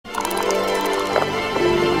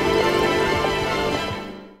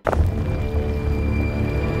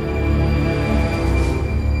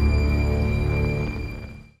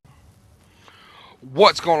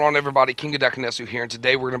What's going on, everybody? Kingudakunesu here, and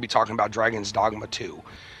today we're going to be talking about Dragons Dogma 2.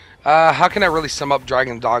 How can I really sum up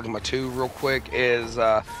Dragon Dogma 2 real quick is,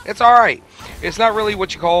 it's alright. It's not really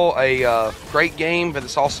what you call a great game, but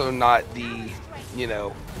it's also not the,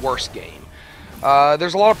 worst game.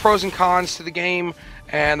 There's a lot of pros and cons to the game,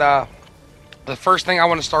 and the first thing I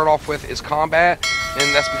want to start off with is combat,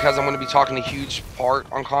 and that's because I'm going to be talking a huge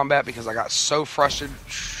part on combat because I got so frustrated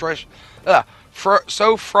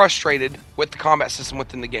with the combat system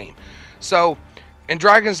within the game. So, in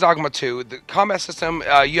Dragon's Dogma 2, the combat system,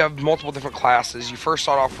 you have multiple different classes. You first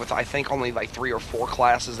start off with, I think, only like 3 or 4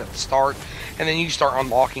 classes at the start, and then you start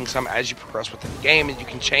unlocking some as you progress within the game, and you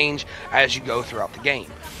can change as you go throughout the game.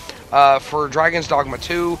 For Dragon's Dogma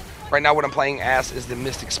 2, right now what I'm playing as is the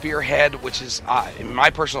Mystic Spearhead, which is, in my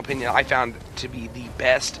personal opinion, I found to be the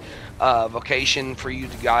best vocation for you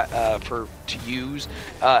to use.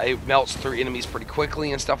 It melts through enemies pretty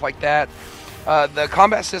quickly and stuff like that. The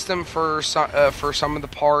combat system for some of the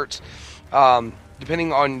parts,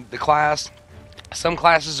 depending on the class, some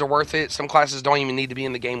classes are worth it. Some classes don't even need to be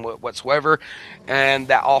in the game whatsoever, and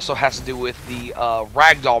that also has to do with the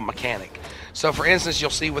ragdoll mechanic. So, for instance, you'll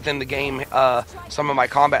see within the game some of my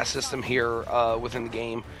combat system here within the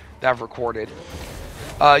game that I've recorded.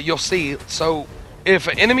 You'll see. So, if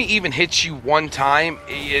an enemy even hits you one time,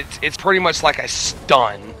 it's pretty much like a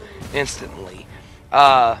stun instantly.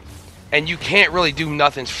 And you can't really do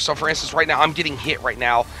nothing. So, for instance, right now, I'm getting hit right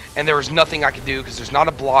now, and there is nothing I can do because there's not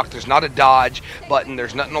a block, there's not a dodge button,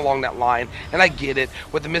 there's nothing along that line. And I get it.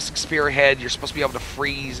 With the Mystic Spearhead, you're supposed to be able to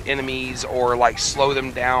freeze enemies or, like, slow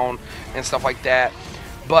them down and stuff like that.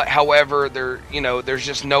 But, however, there's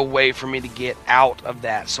just no way for me to get out of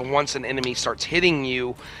that. So, once an enemy starts hitting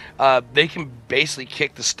you, they can basically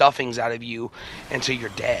kick the stuffings out of you until you're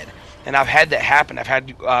dead. And I've had that happen. I've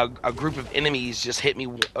had a group of enemies just hit me,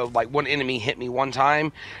 like one enemy hit me one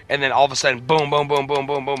time, and then all of a sudden, boom, boom, boom, boom,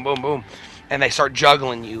 boom, boom, boom, boom, and they start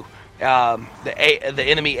juggling you. The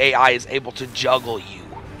enemy AI is able to juggle you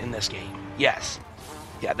in this game. Yes.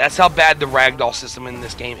 Yeah, that's how bad the ragdoll system in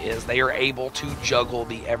this game is. They are able to juggle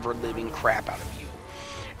the ever-living crap out of you.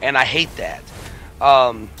 And I hate that.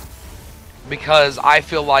 Because I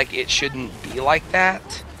feel like it shouldn't be like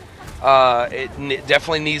that. It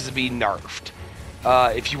definitely needs to be nerfed.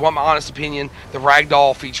 If you want my honest opinion, the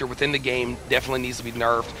ragdoll feature within the game definitely needs to be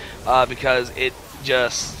nerfed because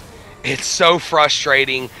it's so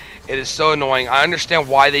frustrating. It is so annoying. I understand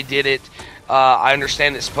why they did it. I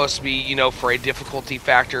understand it's supposed to be, for a difficulty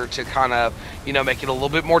factor to kind of, make it a little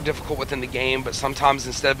bit more difficult within the game, but sometimes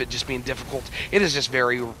instead of it just being difficult, it is just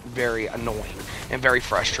very, very annoying and very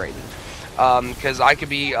frustrating. Because I could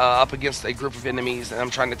be up against a group of enemies and I'm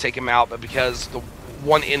trying to take them out, but because the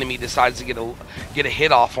one enemy decides to get a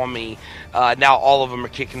hit off on me, now all of them are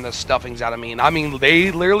kicking the stuffings out of me. And I mean,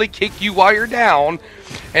 they literally kick you while you're down,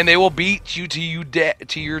 and they will beat you till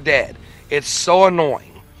you're dead. It's so annoying.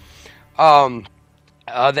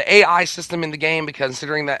 The AI system in the game, because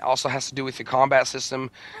considering that also has to do with the combat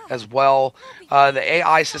system as well, the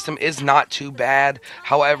AI system is not too bad.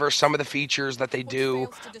 However, some of the features that they do,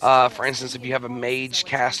 for instance, if you have a mage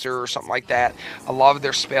caster or something like that, a lot of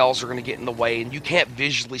their spells are going to get in the way, and you can't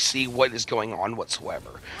visually see what is going on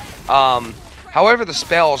whatsoever. However, the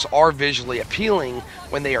spells are visually appealing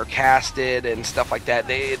when they are casted and stuff like that.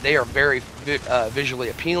 They are very visually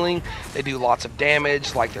appealing. They do lots of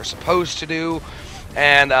damage like they're supposed to do.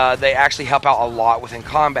 And they actually help out a lot within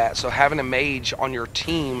combat. So having a mage on your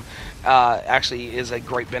team actually is a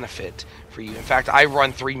great benefit for you. In fact, I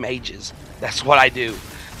run 3 mages. That's what I do.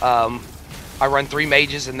 I run 3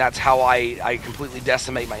 mages, and that's how I completely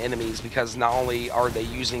decimate my enemies, because not only are they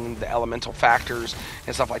using the elemental factors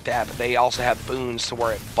and stuff like that, but they also have boons to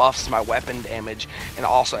where it buffs my weapon damage and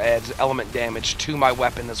also adds element damage to my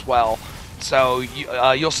weapon as well. So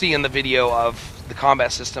you'll see in the video of the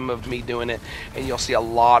combat system of me doing it, and you'll see a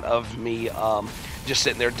lot of me just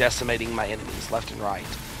sitting there decimating my enemies left and right.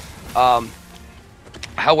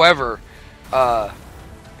 However,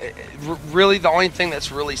 really the only thing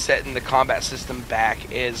that's really setting the combat system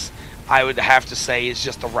back is, I would have to say, is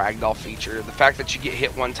just the ragdoll feature. The fact that you get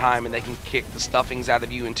hit one time and they can kick the stuffings out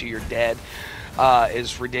of you until you're dead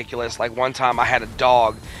is ridiculous. Like one time I had a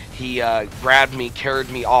dog. He grabbed me, carried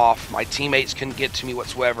me off. My teammates couldn't get to me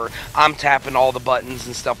whatsoever. I'm tapping all the buttons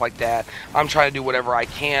and stuff like that. I'm trying to do whatever I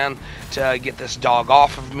can to get this dog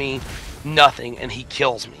off of me. Nothing, and he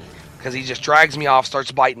kills me. Because he just drags me off,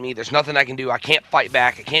 starts biting me. There's nothing I can do. I can't fight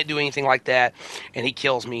back. I can't do anything like that. And he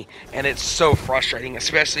kills me. And it's so frustrating,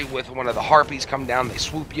 especially with one of the harpies come down. They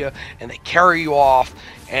swoop you, and they carry you off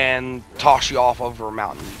and toss you off over a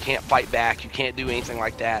mountain. You can't fight back. You can't do anything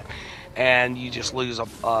like that. and you just lose a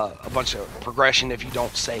bunch of progression if you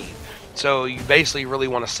don't save. So you basically really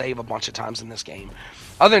want to save a bunch of times in this game.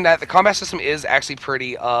 Other than that, the combat system is actually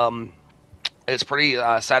pretty it's pretty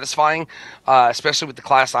satisfying, especially with the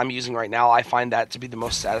class I'm using right now. I find that to be the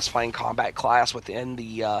most satisfying combat class within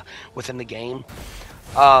the game.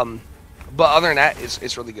 But other than that,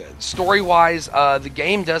 it's really good. Story-wise, the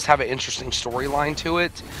game does have an interesting storyline to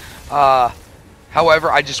it.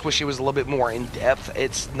 However, I just wish it was a little bit more in-depth.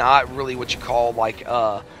 It's not really what you call, like,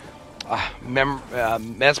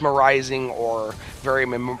 mesmerizing or very,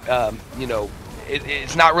 you know,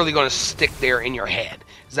 it's not really going to stick there in your head.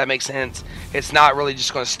 Does that make sense? It's not really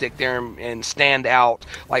just going to stick there and stand out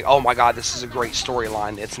like, oh my god, this is a great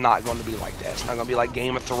storyline. It's not going to be like that. It's not going to be like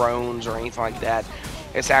Game of Thrones or anything like that.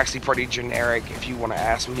 It's actually pretty generic, if you want to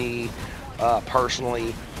ask me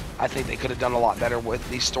personally. I think they could have done a lot better with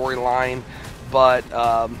the storyline, but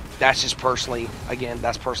that's just personally, again,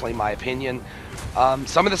 that's personally my opinion.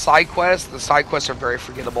 Some of the side quests are very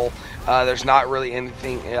forgettable. There's not really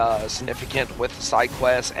anything significant with the side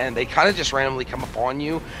quests, and they kind of just randomly come up on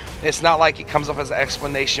you. It's not like it comes up as an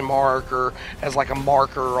exclamation mark or as like a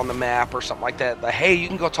marker on the map or something like that. But hey, you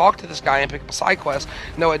can go talk to this guy and pick up a side quest.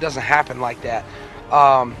 No, it doesn't happen like that.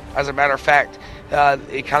 As a matter of fact,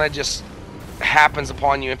 it kind of just happens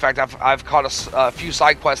upon you. In fact, I've caught a few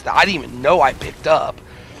side quests that I didn't even know I picked up.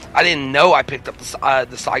 I didn't know I picked up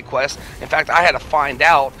the side quest. In fact, I had to find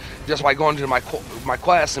out just by going to my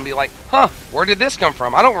quest and be like, huh, where did this come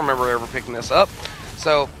from? I don't remember ever picking this up.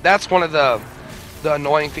 So that's one of the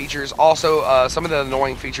annoying features. Also, some of the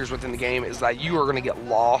annoying features within the game is that you are going to get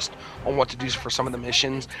lost on what to do for some of the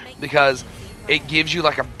missions, because it gives you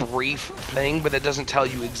like a brief thing, but it doesn't tell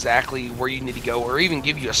you exactly where you need to go, or even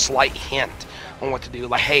give you a slight hint on what to do.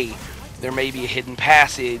 Like, hey, there may be a hidden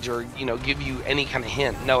passage, or, you know, give you any kind of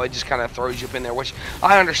hint. No, it just kind of throws you up in there, which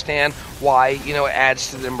I understand why, you know, it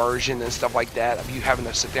adds to the immersion and stuff like that, of you having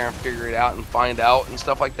to sit there and figure it out and find out and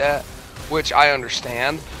stuff like that, which I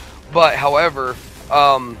understand. But however,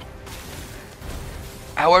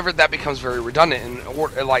 that becomes very redundant.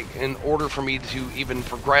 In order for me to even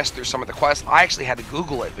progress through some of the quests, I actually had to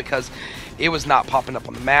Google it, because it was not popping up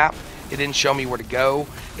on the map. It didn't show me where to go.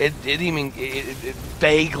 It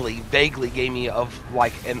vaguely gave me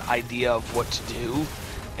like an idea of what to do,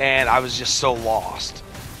 and I was just so lost.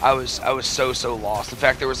 I was so lost. In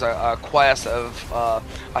fact, there was a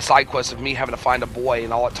side quest of me having to find a boy,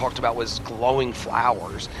 and all it talked about was glowing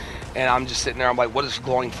flowers. And I'm just sitting there, I'm like, what does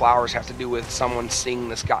glowing flowers have to do with someone seeing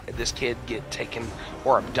this kid get taken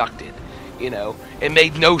or abducted? You know, it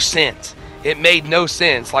made no sense. It made no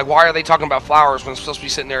sense. Like, why are they talking about flowers when I'm supposed to be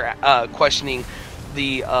sitting there questioning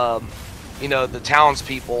the, you know, the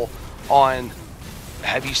townspeople on,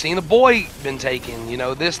 have you seen a boy been taken? You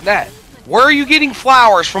know, this, that. Where are you getting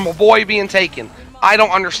flowers from a boy being taken? I don't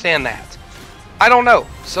understand that. I don't know.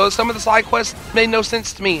 So some of the side quests made no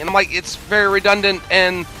sense to me. And I'm like, it's very redundant,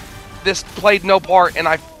 and this played no part, and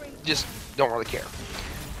I just don't really care.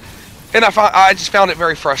 And I just found it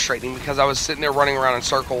very frustrating, because I was sitting there running around in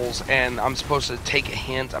circles, and I'm supposed to take a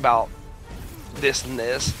hint about this and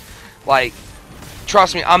this. Like,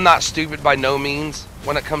 trust me, I'm not stupid by no means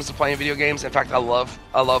when it comes to playing video games. In fact, I love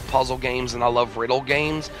puzzle games, and I love riddle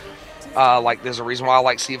games. Like, there's a reason why I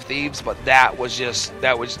like Sea of Thieves, but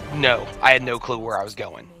no, I had no clue where I was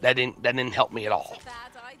going. That didn't help me at all.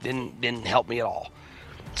 Didn't help me at all.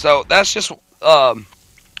 So that's just some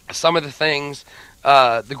of the things.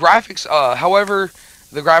 The graphics, however,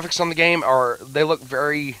 the graphics on the game they look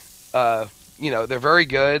very, you know, they're very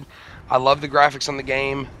good. I love the graphics on the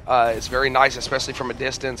game. It's very nice, especially from a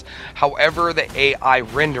distance. However, the AI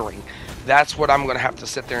rendering, that's what I'm going to have to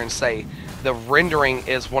sit there and say. The rendering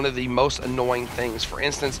is one of the most annoying things. For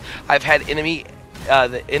instance, I've had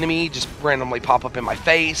the enemy just randomly pop up in my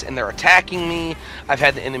face and they're attacking me. I've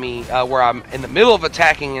had the enemy where I'm in the middle of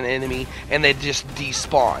attacking an enemy and they just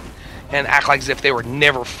despawn and act like as if they were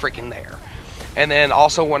never freaking there. And then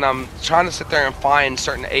also when I'm trying to sit there and find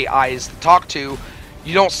certain AIs to talk to,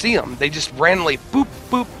 you don't see them. They just randomly boop,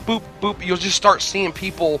 boop, boop, boop. You'll just start seeing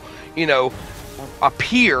people, you know,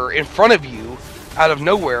 appear in front of you out of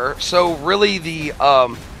nowhere. So really the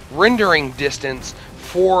rendering distance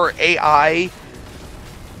for AI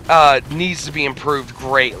needs to be improved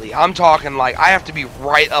greatly. I'm talking like I have to be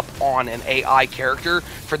right up on an AI character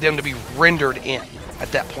for them to be rendered in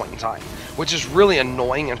at that point in time, which is really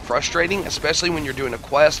annoying and frustrating, especially when you're doing a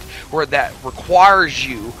quest where that requires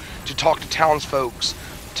you to talk to townsfolk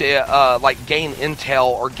to like gain intel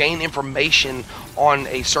or gain information on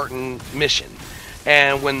a certain mission.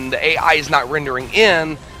 And when the AI is not rendering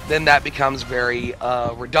in, then that becomes very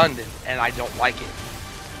redundant, and I don't like it.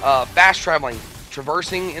 Fast traveling,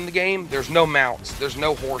 traversing in the game. There's no mounts. There's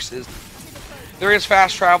no horses. There is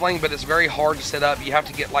fast traveling, but it's very hard to set up. You have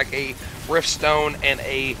to get like a rift stone and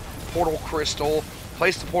a portal crystal.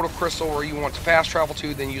 Place the portal crystal where you want to fast travel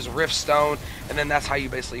to, then use a rift stone, and then that's how you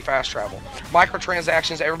basically fast travel.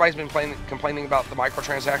 Microtransactions, everybody's been complaining about the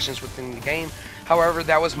microtransactions within the game. However,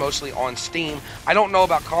 that was mostly on Steam. I don't know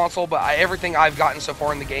about console, but everything I've gotten so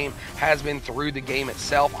far in the game has been through the game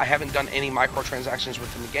itself. I haven't done any microtransactions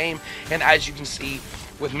within the game, and as you can see,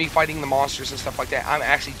 with me fighting the monsters and stuff like that, I'm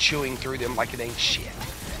actually chewing through them like it ain't shit.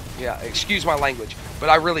 Yeah, excuse my language, but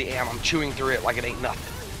I really am. I'm chewing through it like it ain't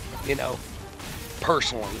nothing, you know,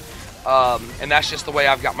 personally. And that's just the way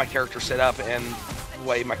I've got my character set up, and the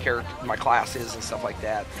way my class is and stuff like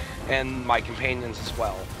that, and my companions as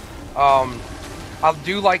well. I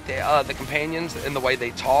do like the companions and the way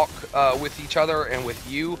they talk with each other and with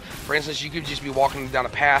you. For instance, you could just be walking down a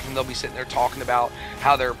path and they'll be sitting there talking about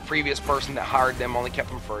how their previous person that hired them only kept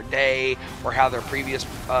them for a day, or how their previous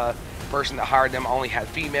person that hired them only had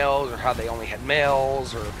females, or how they only had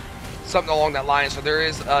males, or something along that line. So there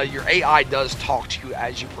is your AI does talk to you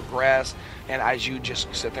as you progress and as you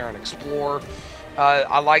just sit there and explore.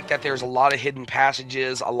 I like that there's a lot of hidden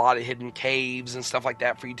passages, a lot of hidden caves and stuff like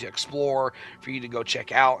that for you to explore, for you to go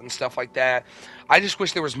check out and stuff like that. I just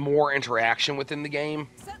wish there was more interaction within the game,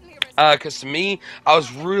 because to me, I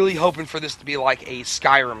was really hoping for this to be like a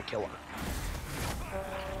Skyrim killer.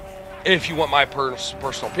 If you want my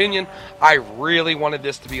personal opinion, I really wanted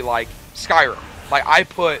this to be like Skyrim. Like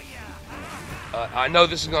I know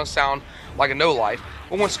this is going to sound like a no-life,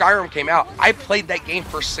 but when Skyrim came out, I played that game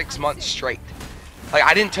for 6 months straight. Like,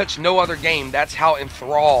 I didn't touch no other game. That's how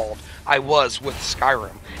enthralled I was with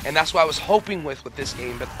Skyrim. And that's what I was hoping with this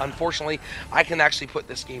game. But unfortunately, I can actually put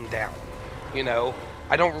this game down. You know,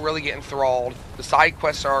 I don't really get enthralled. The side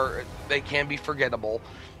quests they can be forgettable.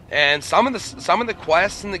 And some of the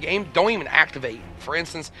quests in the game don't even activate. For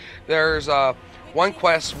instance, there's one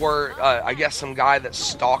quest where I guess some guy that's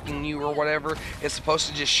stalking you or whatever is supposed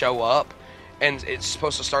to just show up. And it's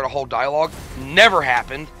supposed to start a whole dialogue. Never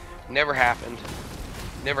happened. Never happened.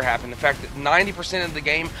 Never happened. In fact, 90% of the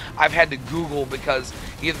game I've had to Google because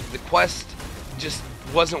either the quest just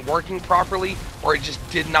wasn't working properly, or it just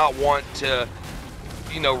did not want to,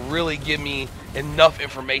 you know, really give me enough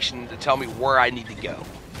information to tell me where I need to go.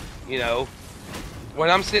 You know,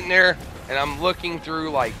 when I'm sitting there and I'm looking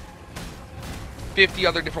through like 50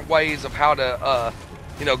 other different ways of how to,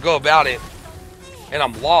 you know, go about it, and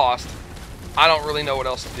I'm lost, I don't really know what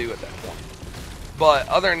else to do at that point. But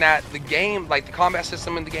other than that, the game, like the combat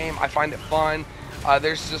system in the game, I find it fun.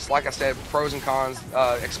 There's just, like I said, pros and cons.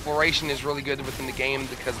 Exploration is really good within the game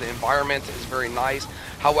because the environment is very nice.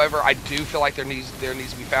 However, I do feel like there needs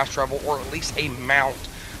to be fast travel, or at least a mount,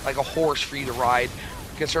 like a horse for you to ride.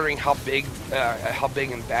 Considering how big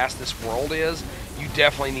and vast this world is, you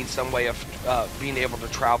definitely need some way of being able to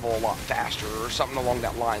travel a lot faster, or something along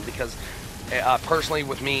that line. Because personally,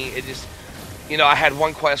 with me, it just, you know, I had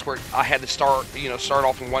one quest where I had to start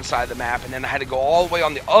off on one side of the map, and then I had to go all the way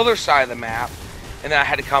on the other side of the map, and then I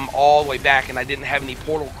had to come all the way back, and I didn't have any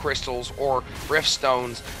portal crystals or rift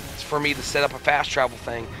stones for me to set up a fast travel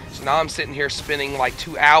thing. So now I'm sitting here spending like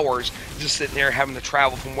 2 hours just sitting there having to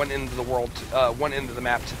travel from one end of the world, one end of the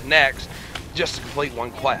map to the next, just to complete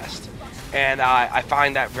one quest. And I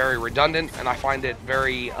find that very redundant, and I find it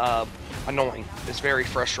very annoying. It's very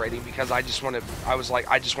frustrating because I just want to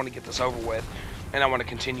get this over with, and I want to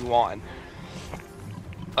continue on.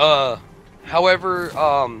 However,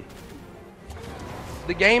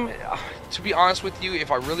 the game, to be honest with you, if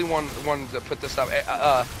I really wanted to put this up,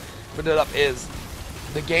 is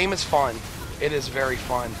the game is fun. It is very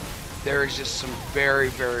fun. There is just some very,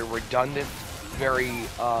 very redundant, very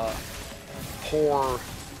poor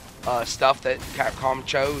stuff that Capcom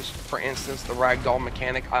chose. For instance, the ragdoll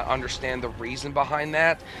mechanic. I understand the reason behind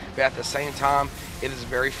that, but at the same time, it is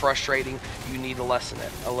very frustrating. You need to lessen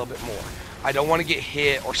it a little bit more. I don't want to get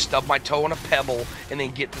hit or stub my toe on a pebble and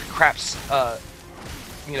then get the craps,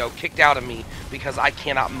 kicked out of me because I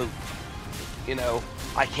cannot move. You know,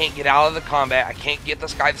 I can't get out of the combat. I can't get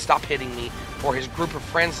this guy to stop hitting me, or his group of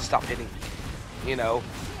friends to stop hitting me. You know,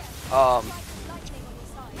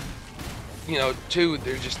 2,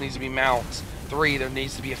 there just needs to be mounts. 3, there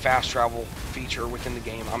needs to be a fast travel feature within the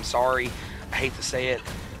game. I'm sorry, I hate to say it.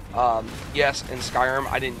 Yes, in Skyrim,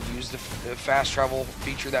 I didn't use the fast travel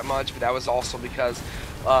feature that much, but that was also because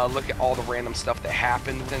look at all the random stuff that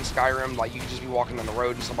happened within Skyrim. Like, you could just be walking on the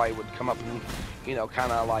road and somebody would come up and,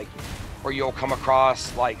 kind of like, or you'll come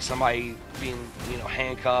across like somebody being,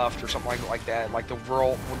 handcuffed or something like that. Like the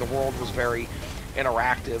world was very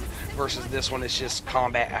interactive versus this one is just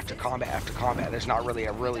combat after combat after combat. There's not really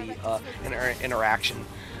a interaction.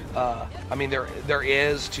 I mean, there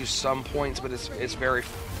is to some points, but it's very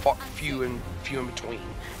few and between.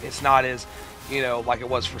 It's not as, you know, like it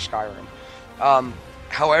was for Skyrim.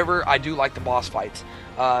 However, I do like the boss fights.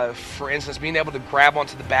 For instance, being able to grab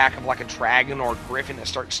onto the back of like a dragon or a griffin that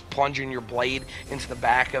starts plunging your blade into the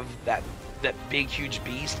back of that big huge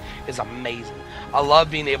beast is amazing. I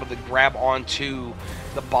love being able to grab onto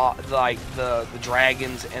the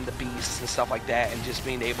dragons and the beasts and stuff like that, and just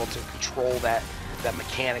being able to control that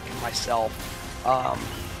mechanic in myself.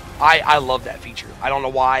 I love that feature. I don't know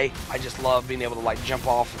why. I just love being able to like jump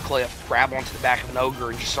off a cliff, grab onto the back of an ogre,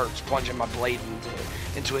 and just start plunging my blade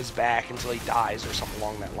into his back until he dies or something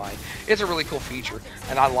along that line. It's a really cool feature,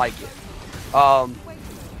 and I like it.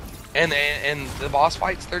 And the boss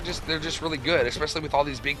fights, they're just really good, especially with all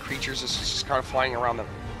these big creatures just kind of flying around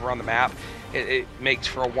the map. It makes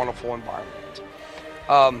for a wonderful environment.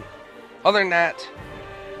 Other than that,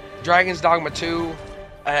 Dragon's Dogma 2,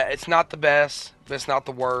 it's not the best, but it's not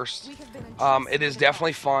the worst. It is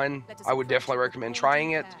definitely fun. I would definitely recommend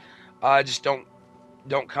trying it. Just don't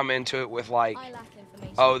come into it with like,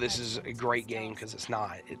 oh, this is a great game, because it's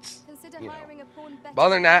not. It's, you know. But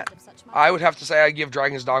other than that, I would have to say I give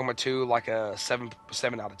Dragon's Dogma 2 like a 7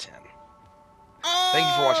 out of 10. Thank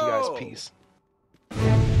you for watching, guys. Peace.